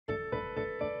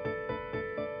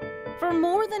For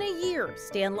more than a year,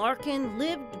 Stan Larkin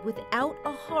lived without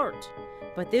a heart.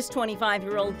 But this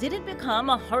 25-year-old didn't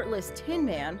become a heartless tin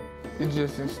man. It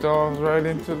just installs right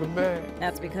into the bag.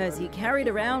 That's because he carried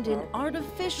around an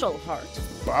artificial heart.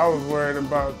 But I was worried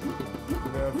about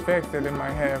the effects that it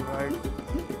might have, like,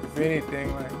 if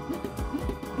anything, like,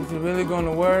 is it really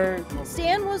gonna work?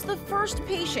 Stan was the first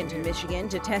patient in Michigan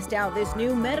to test out this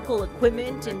new medical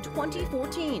equipment in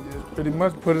 2014. Pretty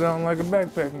much put it on like a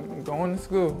backpack and going to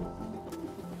school.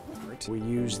 We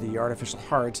use the artificial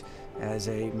heart as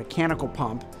a mechanical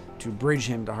pump to bridge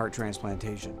him to heart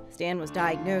transplantation. Stan was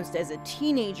diagnosed as a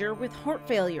teenager with heart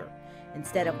failure.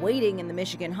 Instead of waiting in the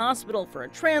Michigan hospital for a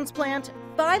transplant,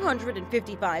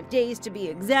 555 days to be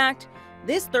exact,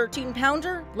 this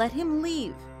 13-pounder let him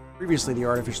leave. Previously, the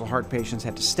artificial heart patients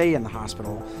had to stay in the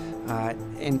hospital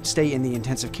and stay in the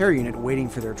intensive care unit waiting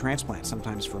for their transplant,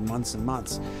 sometimes for months and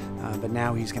months. But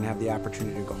now he's going to have the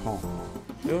opportunity to go home.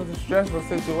 It was a stressful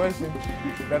situation.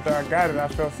 After I got it, I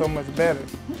felt so much better.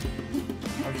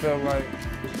 I felt like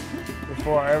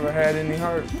before I ever had any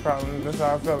heart problems, that's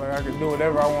how I felt, like I could do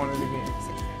whatever I wanted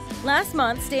again. Last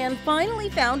month, Stan finally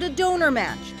found a donor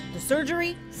match. The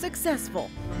surgery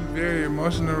successful. Very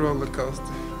emotional roller coaster.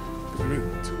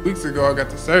 2 weeks ago, I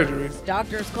got the surgeries.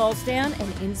 Doctors call Stan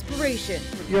an inspiration.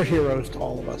 You're heroes to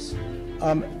all of us.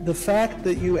 The fact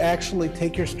that you actually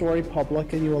take your story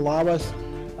public and you allow us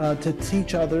to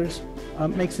teach others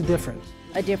makes a difference.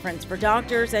 A difference for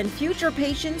doctors and future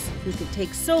patients who could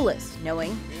take solace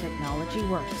knowing technology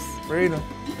works. Freedom.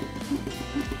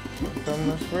 Something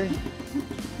that's free.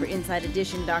 For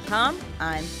InsideEdition.com,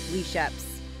 I'm Lee Sheps.